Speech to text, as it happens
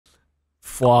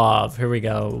Fauve, here we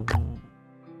go.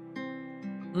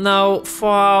 No,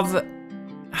 Fauve,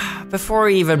 before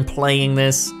even playing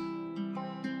this,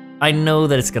 I know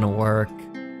that it's gonna work.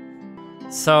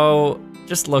 So,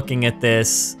 just looking at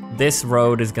this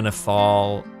road is gonna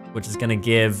fall, which is gonna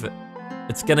give,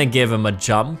 it's gonna give him a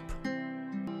jump.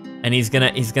 And he's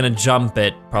gonna jump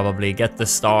it, probably, get the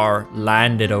star,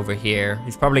 land it over here.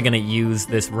 He's probably gonna use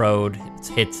this road, it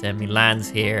hits him, he lands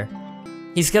here.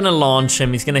 He's gonna launch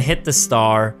him, he's gonna hit the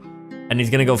star, and he's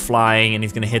gonna go flying, and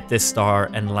he's gonna hit this star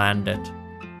and land it.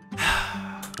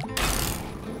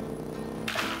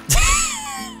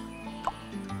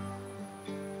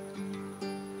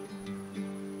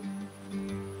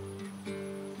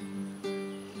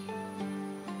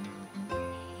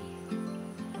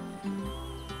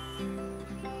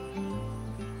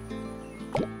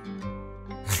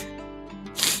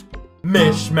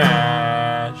 Mish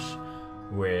mash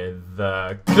with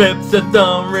the clips that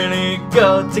don't really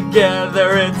go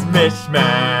together. It's mish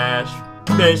mash,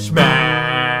 mish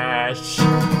mash.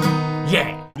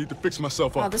 Yeah. Need to fix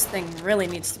myself up. Oh, this thing really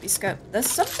needs to be scoped. There's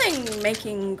something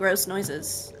making gross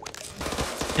noises.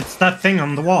 It's that thing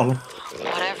on the wall.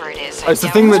 Whatever it is. It's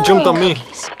the thing that jumped on me.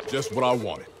 Just what I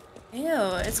wanted. Ew,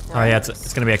 it's gross. Oh yeah,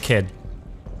 it's gonna be a kid.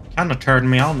 Kinda turned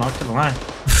me on, not gonna lie.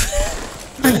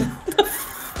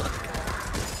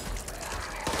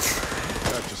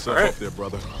 Got yourself up there,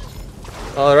 brother.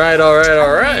 Alright.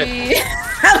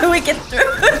 How do we get through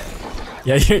it?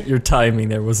 Yeah, your timing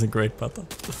there wasn't great, Pata.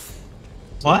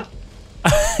 What?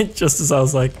 Just as I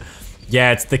was like,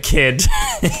 yeah, it's the kid.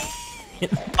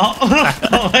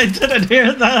 Oh, I didn't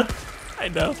hear that. I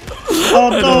know. Oh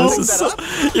I know, no. this is so,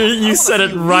 you said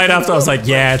it right after I was like,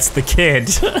 yeah, it's the kid.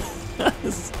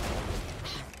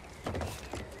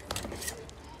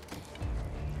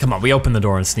 Come on, we open the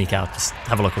door and sneak out. Just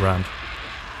have a look around.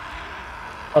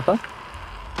 Okay.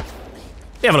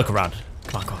 Yeah, have a look around.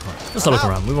 Come on. Just a look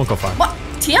around. We won't go far. What?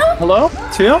 Tio? Hello?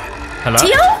 Tio? Hello?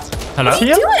 Tio? Hello? What are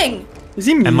you doing? Is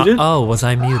he muted? Oh, was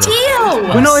I muted?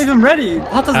 Tio! We're not even ready.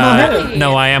 Pata's not here.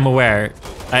 No, I am aware.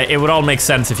 It would all make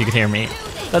sense if you could hear me.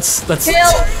 That's. Tio!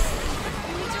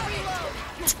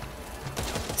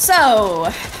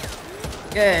 So...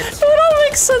 Good. It would all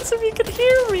make sense if you could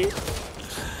hear me.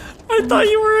 I thought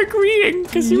you were agreeing,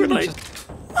 because you were like...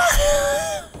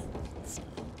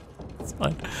 It's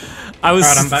fine. I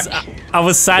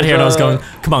was sat here and I was going,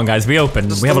 come on guys, we open,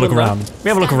 we have a look around. We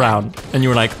have a look around. And you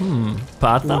were like,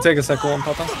 Pata? Take a second,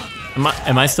 Pata.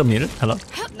 Am I still muted? Hello?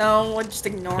 No, we're just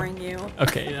ignoring you.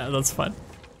 Okay, yeah, that's fine.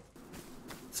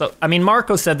 So, I mean,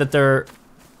 Marco said that they're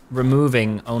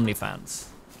removing OnlyFans.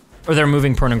 Or they're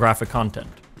removing pornographic content.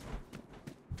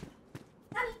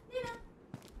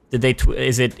 Did they,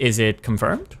 is it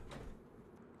confirmed?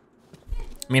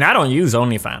 I mean, I don't use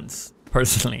OnlyFans,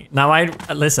 personally. Now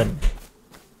listen.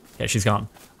 Okay, she's gone.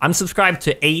 I'm subscribed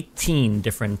to 18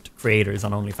 different creators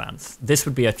on OnlyFans. This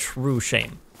would be a true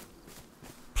shame.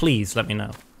 Please let me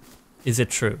know. Is it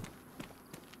true?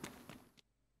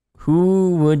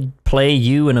 Who would play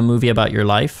you in a movie about your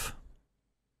life?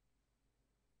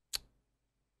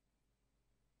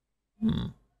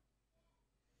 Maybe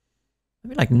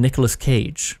like Nicolas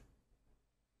Cage.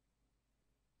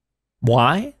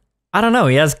 Why? I don't know.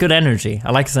 He has good energy.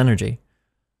 I like his energy.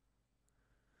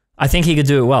 I think he could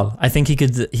do it well. I think he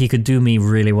could do me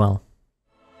really well.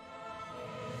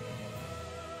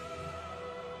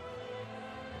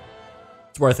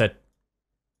 It's worth it.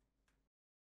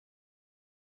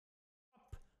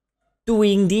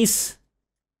 Doing this.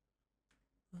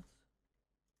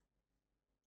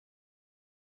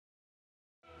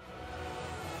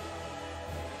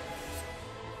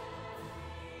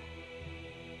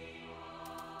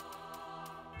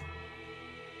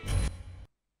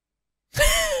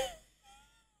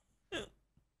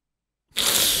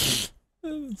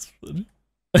 That's funny.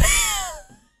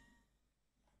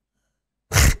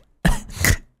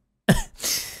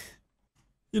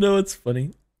 You know what's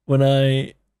funny? When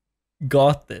I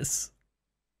got this,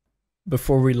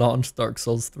 before we launched Dark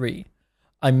Souls 3,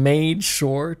 I made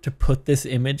sure to put this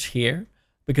image here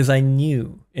because I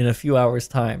knew in a few hours'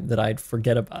 time that I'd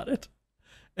forget about it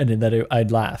and then that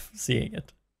I'd laugh seeing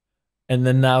it. And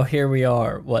then now here we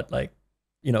are, what, like,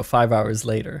 5 hours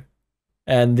later.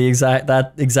 And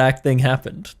that exact thing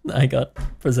happened. I got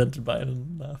presented by it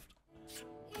and laughed.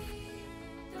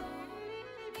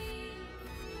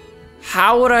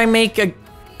 How would I make an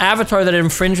avatar that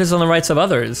infringes on the rights of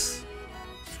others?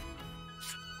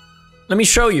 Let me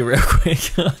show you real quick.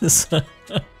 I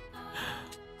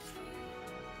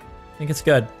think it's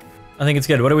good. I think it's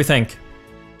good. What do we think?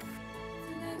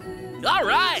 All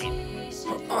right.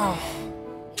 Oh,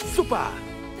 super.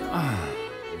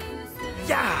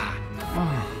 Yeah.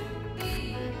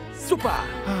 Super.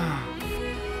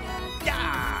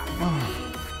 Yeah.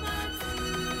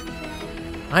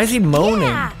 Why is he moaning?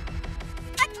 Yeah.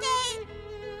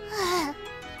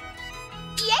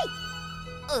 Yay.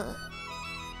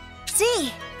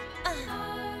 See.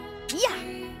 Yeah.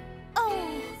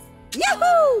 Oh.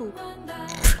 Yahoo.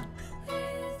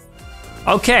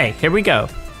 Okay, here we go.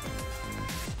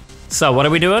 So, what are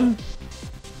we doing?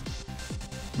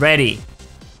 Ready.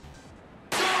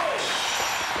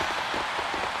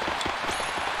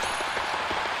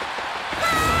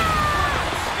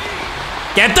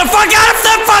 Get the fuck out of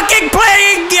the fucking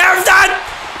playing game!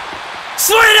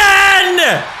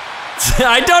 Sweden!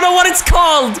 I don't know what it's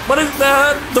called. What is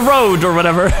the road or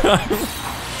whatever?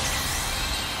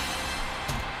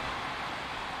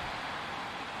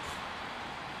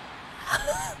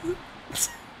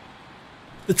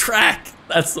 The track.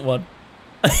 That's the one.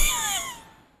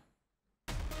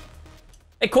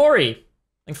 Hey Corey,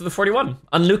 thanks for the 41.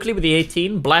 Unluckily with the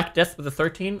 18, Black Death with the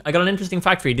 13. I got an interesting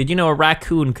fact for you. Did you know a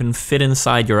raccoon can fit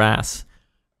inside your ass?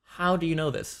 How do you know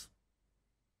this?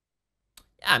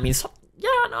 Yeah, I mean, yeah,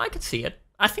 no, I could see it.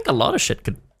 I think a lot of shit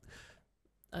could.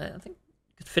 I think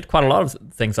you could fit quite a lot of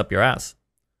things up your ass.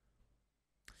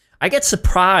 I get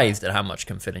surprised at how much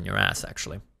can fit in your ass.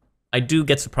 Actually, I do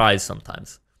get surprised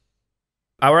sometimes.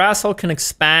 Our asshole can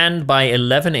expand by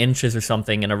 11 inches or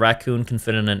something, and a raccoon can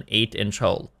fit in an 8-inch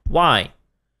hole. Why?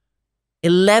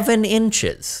 11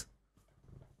 inches?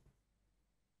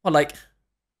 Well, like,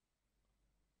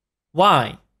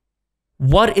 why?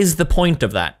 What is the point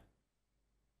of that?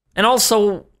 And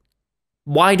also,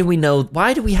 why do we know?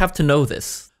 Why do we have to know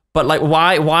this? But like,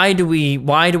 why do we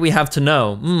have to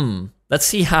know? Let's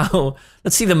see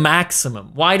the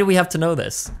maximum. Why do we have to know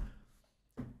this?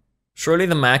 Surely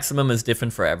the maximum is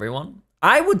different for everyone.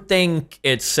 I would think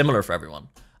it's similar for everyone.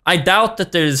 I doubt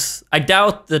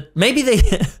that maybe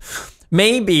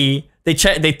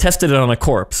they tested it on a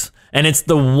corpse, and it's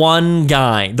the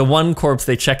one corpse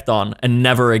they checked on, and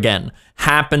never again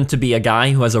happened to be a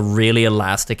guy who has a really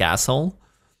elastic asshole,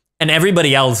 and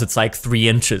everybody else it's like 3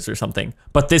 inches or something.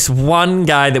 But this one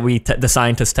guy that the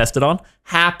scientists tested on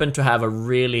happened to have a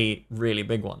really, really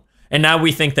big one, and now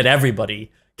we think that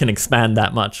everybody can expand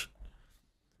that much.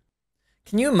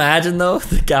 Can you imagine though,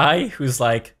 the guy who's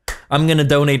like, I'm gonna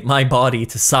donate my body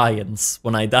to science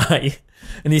when I die,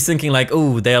 and he's thinking like,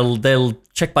 oh, they'll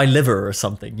check my liver or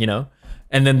something, you know?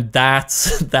 And then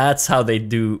that's how they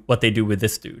do what they do with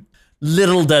this dude.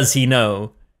 Little does he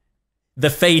know, the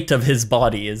fate of his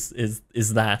body is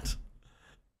that.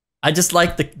 I just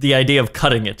like the idea of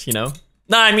cutting it, you know?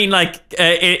 No, I mean like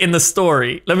in the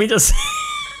story. Let me just.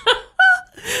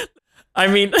 I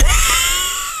mean.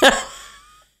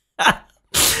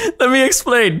 Let me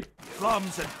explain.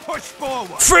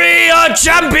 Free your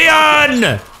champion!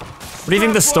 What do you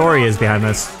think the story is behind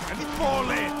this?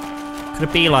 Could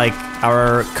it be like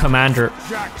our commander?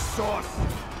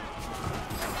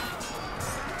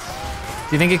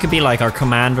 Do you think it could be like our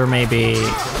commander maybe?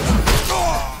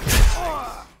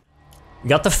 We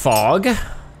got the fog.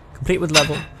 Complete with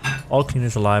level. All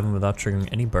cleaners alive and without triggering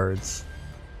any birds.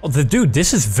 Oh, dude,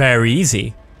 this is very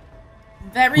easy.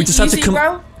 Very easy,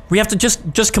 bro. We have to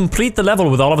just complete the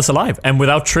level with all of us alive and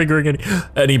without triggering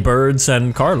any birds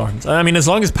and car alarms. I mean, as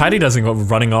long as Patty doesn't go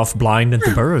running off blind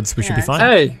into birds, we should be fine.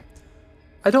 Hey,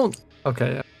 I don't.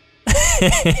 Okay.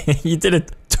 You did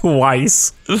it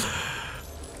twice.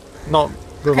 Not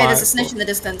revive. Okay, there's a snitch in the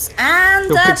distance. And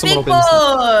You'll pick the someone big up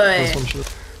boy!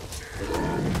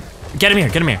 Get him here,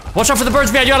 get him here. Watch out for the birds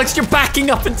behind you, Alex. You're backing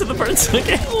up into the birds.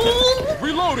 Okay.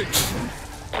 Reloading.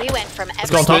 We went from Let's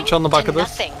go touch on the back to of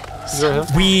this. nothing.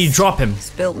 We drop him.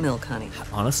 Spilt milk, honey.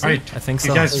 Honestly, Right, I think so.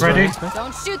 You guys ready?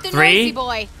 Don't shoot the 3, noisy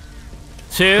boy.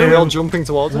 2, We're all jumping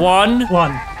towards him. 1,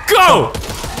 One. go!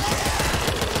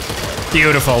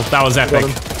 Beautiful. That was epic. Got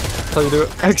him. That's how you do it.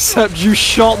 Except you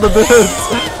shot the birds.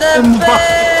 The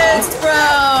birds,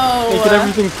 bro! Making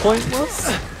everything pointless.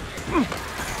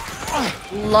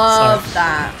 Love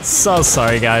that. So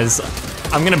sorry, guys.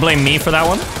 I'm gonna blame me for that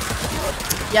one.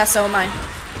 Yeah, so am I.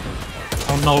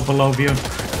 Oh no, below you.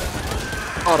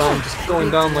 Oh, no, I'm just going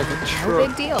down like a No truck.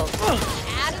 big deal.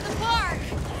 Out of the park.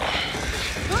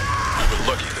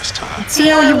 Lucky this time. See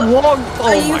how you walk? Are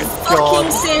Oh you my fucking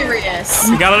god. serious?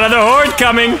 We got another horde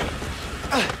coming.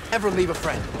 Ever leave a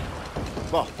friend?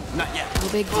 Well, not yet. No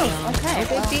big deal. Okay, No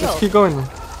big deal. Keep going then.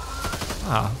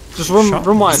 Ah, Just run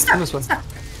wide. Stop, Run this way. stop,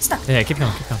 stop. yeah, keep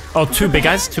going, keep going. Oh, two big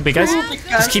guys, two big guys.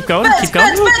 Just keep going, Birds, keep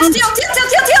going. birds, birds, teal, teal, teal,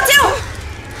 teal, teal, teal.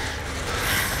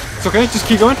 It's okay, just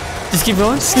keep going. Just keep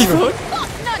going, just keep going.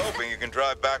 Hoping you can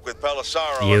drive back with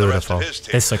Palisaro and the rest Beautiful. of his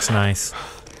team. This looks nice.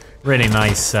 Really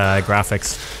nice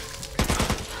graphics.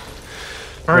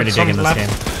 Really digging this game.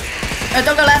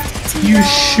 Don't go left. Tio. You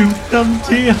shoot them,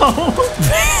 Tio.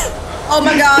 Oh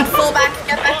my god, fall back.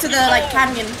 Get back to the, like,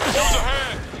 canyon.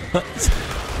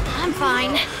 I'm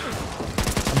fine.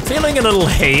 I'm feeling a little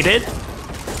hated.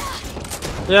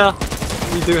 Yeah,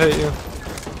 we do hate you.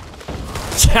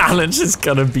 Challenge is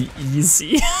gonna be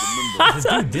easy.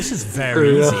 This is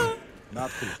very easy.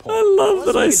 I love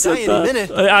that I said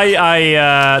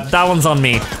that. That one's on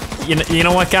me. You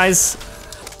know what, guys?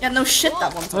 Yeah, no shit,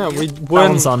 that one's Yeah, on you. we That weren't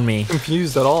one's on me.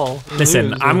 confused at all. We Listen,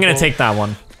 knew it was I'm your gonna fault. take that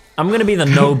one. I'm gonna be the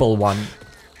noble one.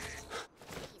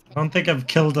 I don't think I've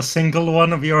killed a single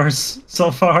one of yours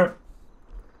so far.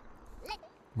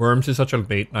 Worms is such a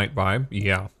late night vibe.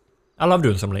 Yeah. I love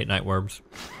doing some late night worms.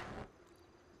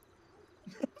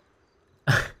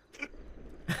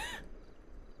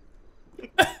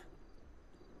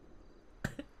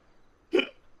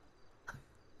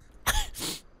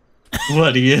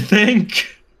 What do you think?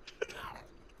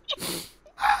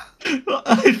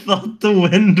 I thought the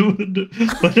wind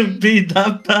wouldn't be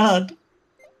that bad.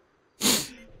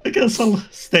 I guess I'll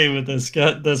stay with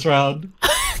this round.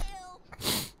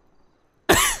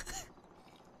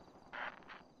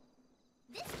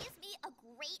 This gives me a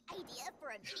great idea for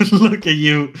a Look at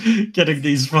you getting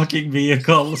these fucking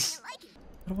vehicles.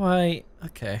 How do I...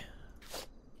 Okay.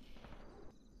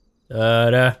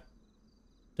 Da-da.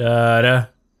 Da-da.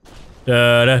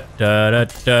 Da-da, da-da,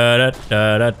 da-da,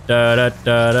 da-da, da-da,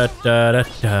 da-da, da-da,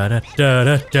 da-da,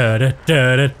 da-da, da-da,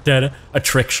 da-da, da-da. A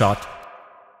trick shot.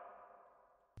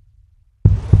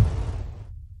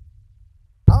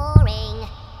 boring.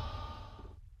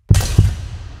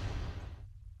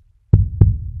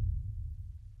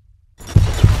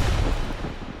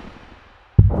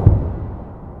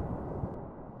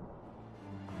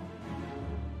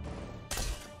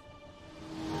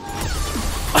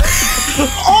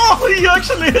 Oh, you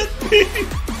actually hit me!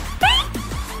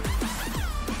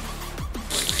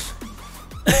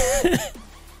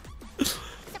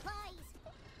 Supplies.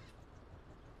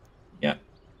 Yeah,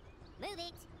 Move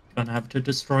it. gonna have to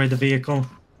destroy the vehicle.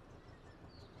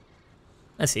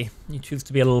 I see. You choose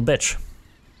to be a little bitch.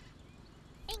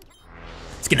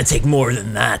 It's gonna take more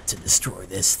than that to destroy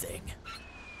this thing.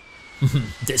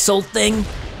 This old thing?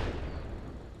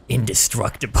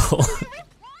 Indestructible.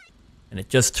 And it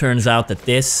just turns out that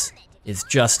this is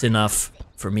just enough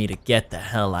for me to get the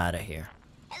hell out of here.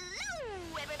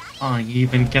 Hello, everybody. Oh, you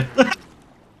even get the...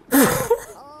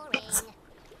 Boring.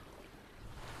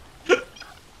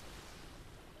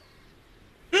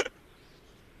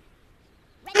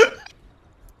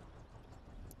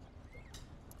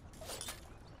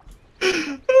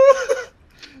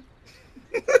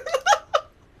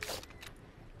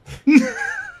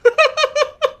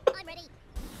 I'm ready.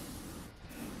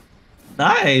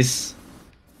 Nice!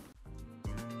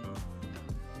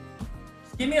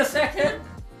 Give me a second.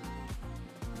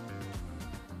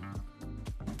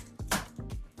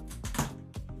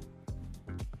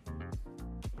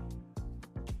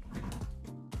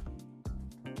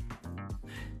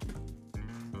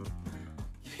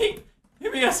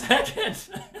 Give me a second.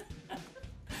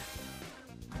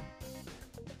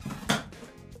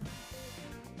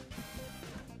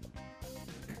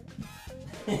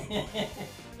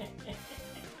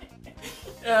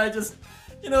 Yeah,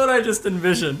 you know what I just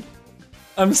envisioned?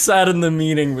 I'm sat in the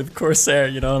meeting with Corsair,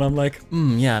 you know, and I'm like,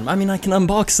 yeah, I mean, I can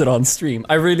unbox it on stream.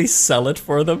 I really sell it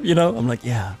for them, you know? I'm like,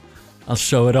 yeah, I'll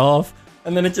show it off.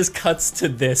 And then it just cuts to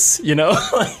this, you know?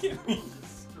 Like, me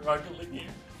just struggling here.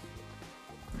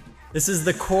 This is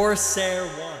the Corsair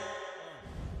 1.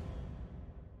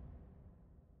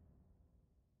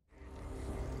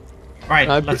 Right,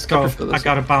 I let's go. prefer this I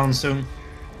gotta bounce soon.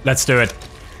 Let's do it.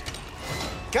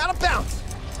 Gotta bounce.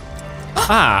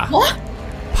 Ah, What?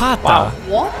 Pata.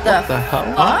 What the The hell?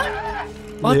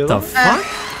 What the Really? fuck?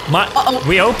 Uh-oh.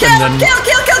 We opened Kill, and,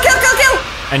 kill!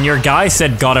 and your guy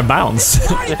said gotta bounce.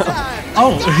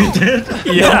 Oh, you did?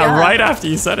 Yeah, right after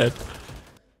you said it.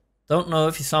 Don't know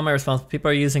if you saw my response.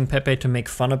 People are using Pepe to make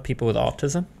fun of people with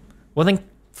autism. Well then,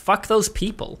 fuck those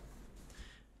people.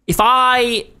 If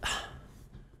I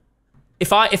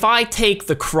take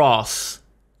the cross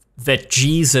that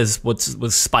Jesus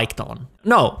was spiked on.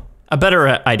 No, a better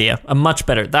idea. A much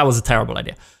better. That was a terrible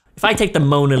idea. If I take the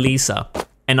Mona Lisa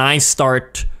and I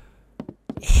start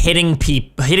hitting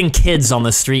kids on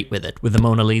the street with it, with the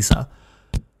Mona Lisa,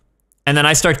 and then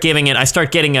I start getting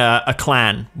a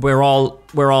clan. We're all,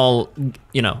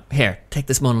 you know, here, take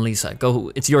this Mona Lisa.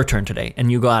 Go, it's your turn today,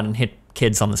 and you go out and hit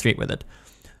kids on the street with it.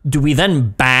 Do we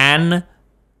then ban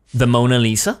the Mona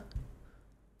Lisa?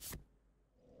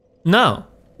 No,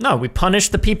 we punish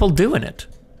the people doing it.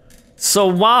 So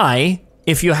why,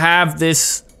 if you have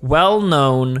this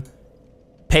well-known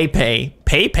Pepe,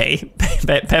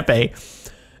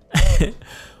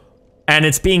 and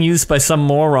it's being used by some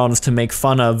morons to make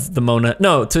fun of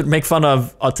to make fun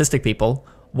of autistic people,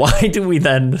 why do we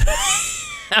then,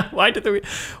 why do we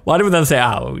then say,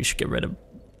 oh, we should get rid of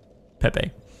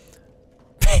Pepe?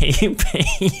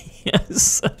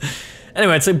 Yes.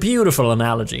 Anyway, it's a beautiful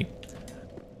analogy.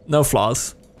 No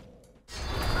flaws.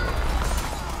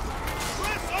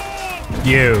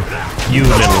 You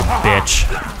little bitch.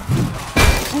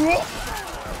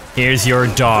 Here's your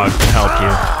dog to help you.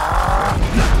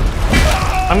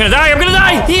 I'm gonna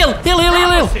die! Heal!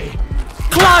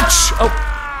 Clutch! Oh.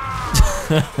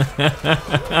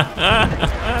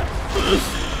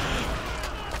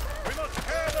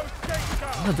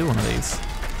 I'm gonna do one of these.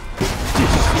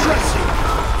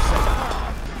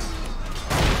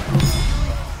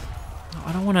 No,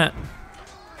 I don't wanna...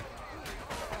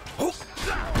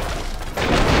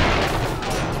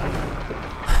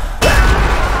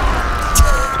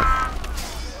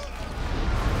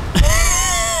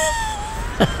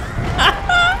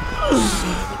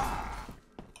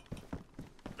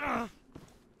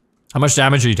 How much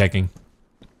damage are you taking?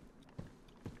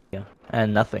 Yeah,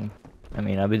 and nothing. I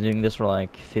mean, I've been doing this for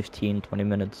like 15, 20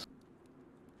 minutes.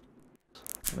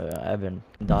 I haven't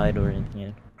died or anything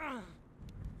yet.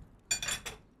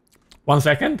 1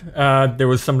 second. There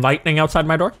was some lightning outside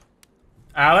my door.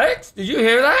 Alex, did you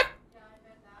hear that? Yeah, I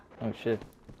heard that. Oh shit.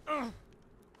 I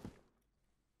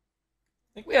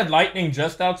think we had lightning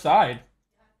just outside.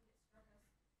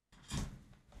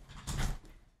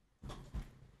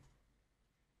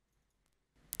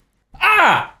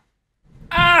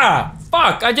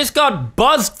 Fuck, I just got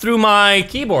buzzed through my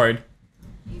keyboard.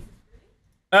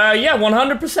 Yeah,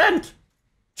 100%.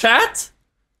 Chat?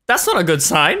 That's not a good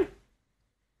sign.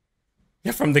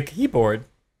 Yeah, from the keyboard.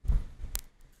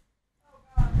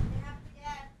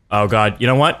 Oh god, you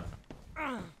know what?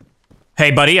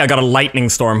 Hey buddy, I got a lightning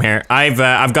storm here.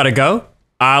 I've got to go.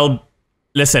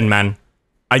 Listen, man.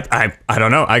 I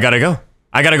don't know. I gotta go.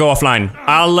 I gotta go offline.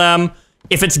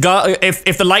 If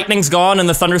the lightning's gone and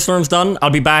the thunderstorm's done, I'll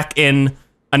be back in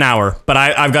an hour. But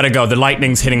I've gotta go. The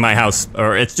lightning's hitting my house,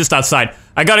 or it's just outside.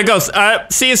 I gotta go.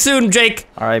 See you soon, Jake.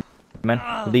 All right, man.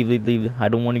 Leave. I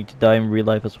don't want you to die in real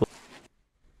life as well.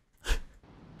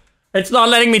 It's not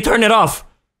letting me turn it off.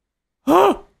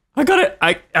 Oh, I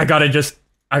gotta just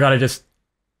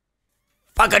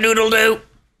fuck a doodle doo.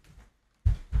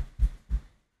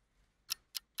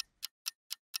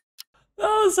 That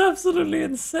was absolutely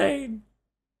insane.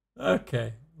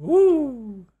 Okay.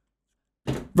 Woo.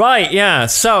 Right, yeah.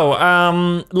 So,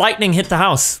 lightning hit the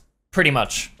house, pretty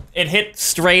much. It hit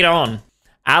straight on.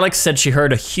 Alex said she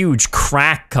heard a huge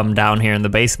crack come down here in the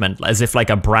basement, as if like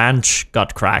a branch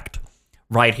got cracked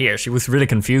right here. She was really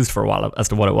confused for a while as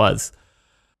to what it was.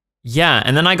 Yeah,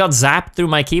 and then I got zapped through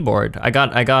my keyboard. I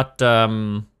got I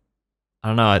don't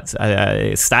know,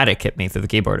 static hit me through the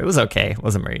keyboard. It was okay. It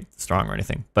wasn't very strong or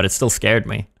anything, but it still scared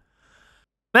me.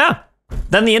 Yeah.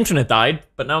 Then the internet died,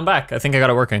 but now I'm back. I think I got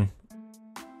it working.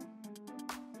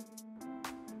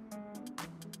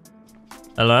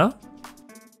 Hello?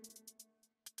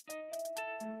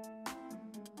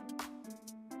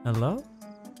 Hello?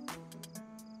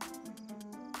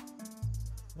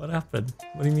 What happened?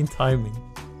 What do you mean timing?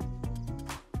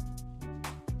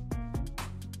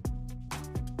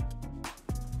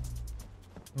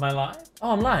 Am I live?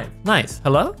 Oh, I'm live. Nice.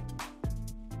 Hello?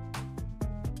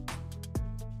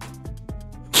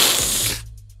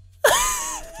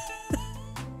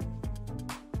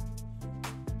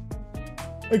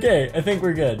 Okay, I think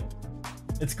we're good.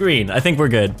 It's green. I think we're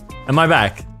good. Am I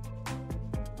back?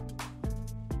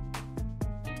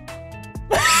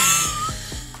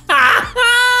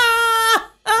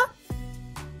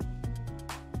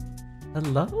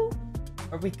 Hello?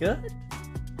 Are we good?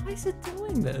 Why is it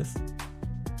doing this?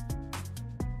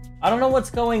 I don't know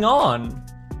what's going on.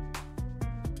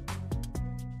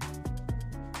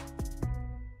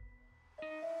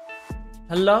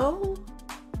 Hello?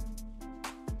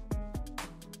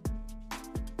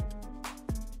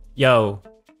 Yo.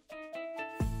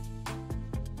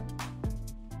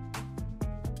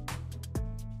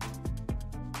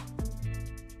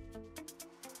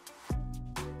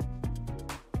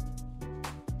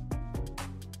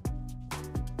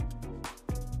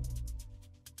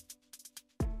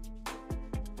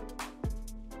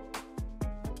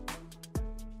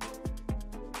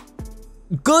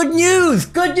 Good news!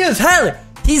 Good news! Hell,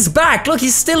 he's back! Look,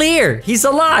 he's still here! He's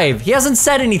alive! He hasn't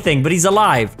said anything, but he's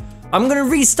alive. I'm gonna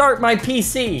restart my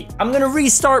PC.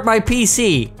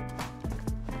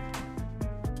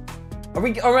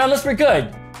 Unless we're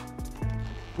good.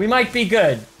 We might be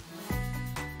good.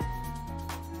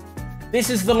 This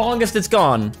is the longest it's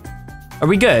gone. Are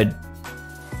we good?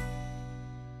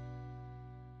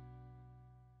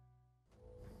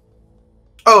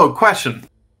 Oh, question.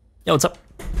 Yo, what's up?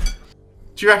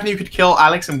 Do you reckon you could kill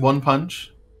Alex in one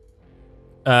punch?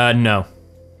 No.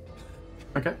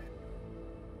 Okay.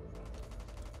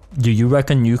 Do you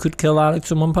reckon you could kill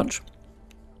Alex in one punch?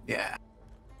 Yeah.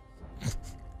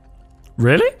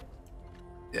 Really?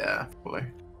 Yeah, boy.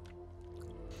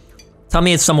 Tell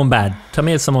me it's someone bad. Tell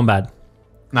me it's someone bad.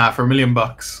 Nah, for $1 million.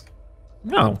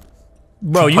 No.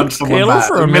 Bro, you Punch someone kill bad.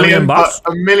 for $1 million bucks?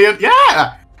 $1 million?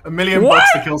 Yeah! $1 million What?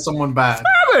 bucks to kill someone bad.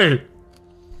 Sammy!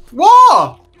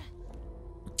 What?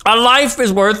 A life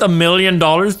is worth $1 million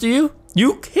to you?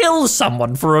 You kill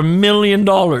someone for $1 million.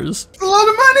 It's a lot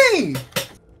of money!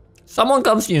 Someone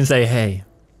comes to you and say, hey,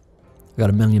 I got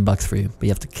 $1 million for you, but you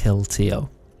have to kill Tio.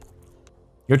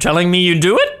 You're telling me you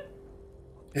do it?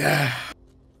 Yeah.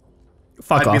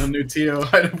 Fuck I'd off. be the new Tio.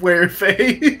 I'd have weird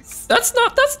face. That's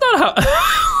not how...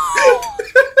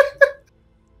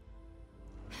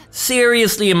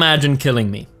 Seriously imagine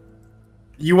killing me.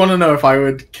 You want to know if I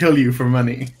would kill you for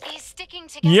money?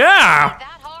 Yeah!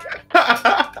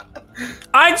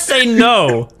 I'd say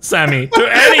no, Sammy, to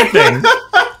anything.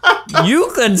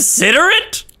 You consider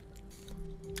it?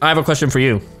 I have a question for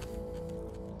you.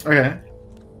 Okay.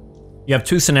 You have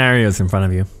two scenarios in front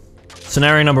of you.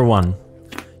 Scenario number 1.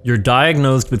 You're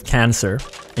diagnosed with cancer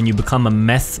and you become a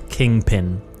meth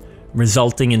kingpin,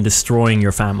 resulting in destroying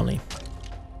your family.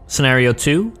 Scenario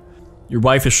 2. Your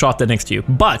wife is shot dead next to you,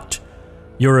 but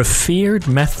you're a feared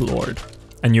meth lord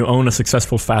and you own a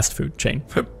successful fast food chain.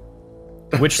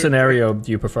 Which scenario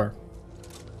do you prefer?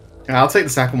 Yeah, I'll take the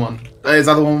second one. Is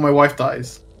that the one where my wife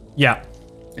dies? Yeah.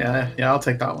 Yeah, I'll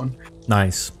take that one.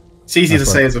 Nice. It's easy That's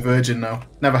to say right. as a virgin, though.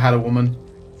 Never had a woman.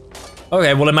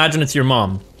 Okay, well imagine it's your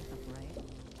mom.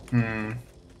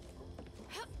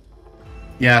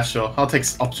 Yeah, sure. I'll take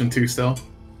option 2 still.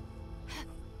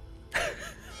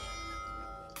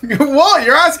 What?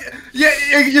 You're asking?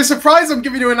 Yeah, you're surprised I'm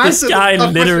giving you an answer. This guy to the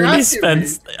question you're literally asking me.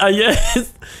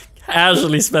 spends,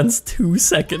 casually spends 2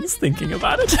 seconds thinking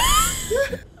about it.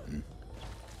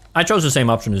 I chose the same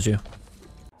option as you.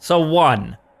 So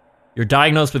 1, you're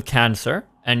diagnosed with cancer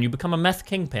and you become a meth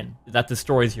kingpin that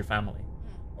destroys your family.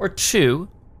 Or 2,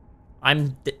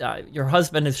 your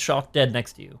husband is shot dead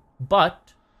next to you,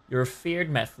 but you're a feared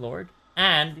meth lord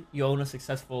and you own a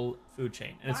successful food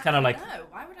chain. And it's kind of like... No,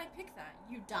 why would I pick that?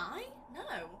 You die?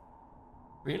 No.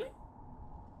 Really?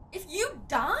 If you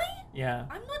die? Yeah.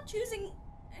 I'm not choosing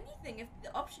anything if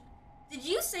the option... Did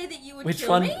you say that you would Which kill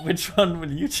one? me? Which one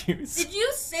will you choose? Did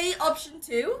you say option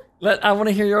 2? I want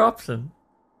to hear your option.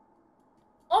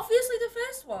 Obviously the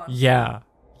first one. Yeah.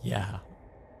 Yeah.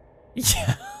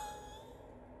 Yeah.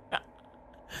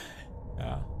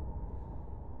 Yeah.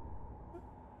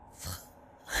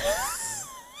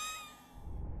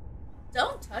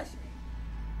 Don't touch me.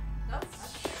 Don't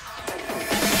touch me.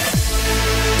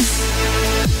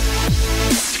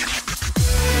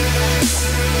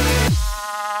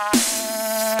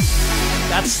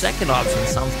 That second option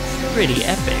sounds pretty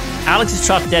epic. Alex is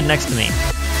shot dead next to me.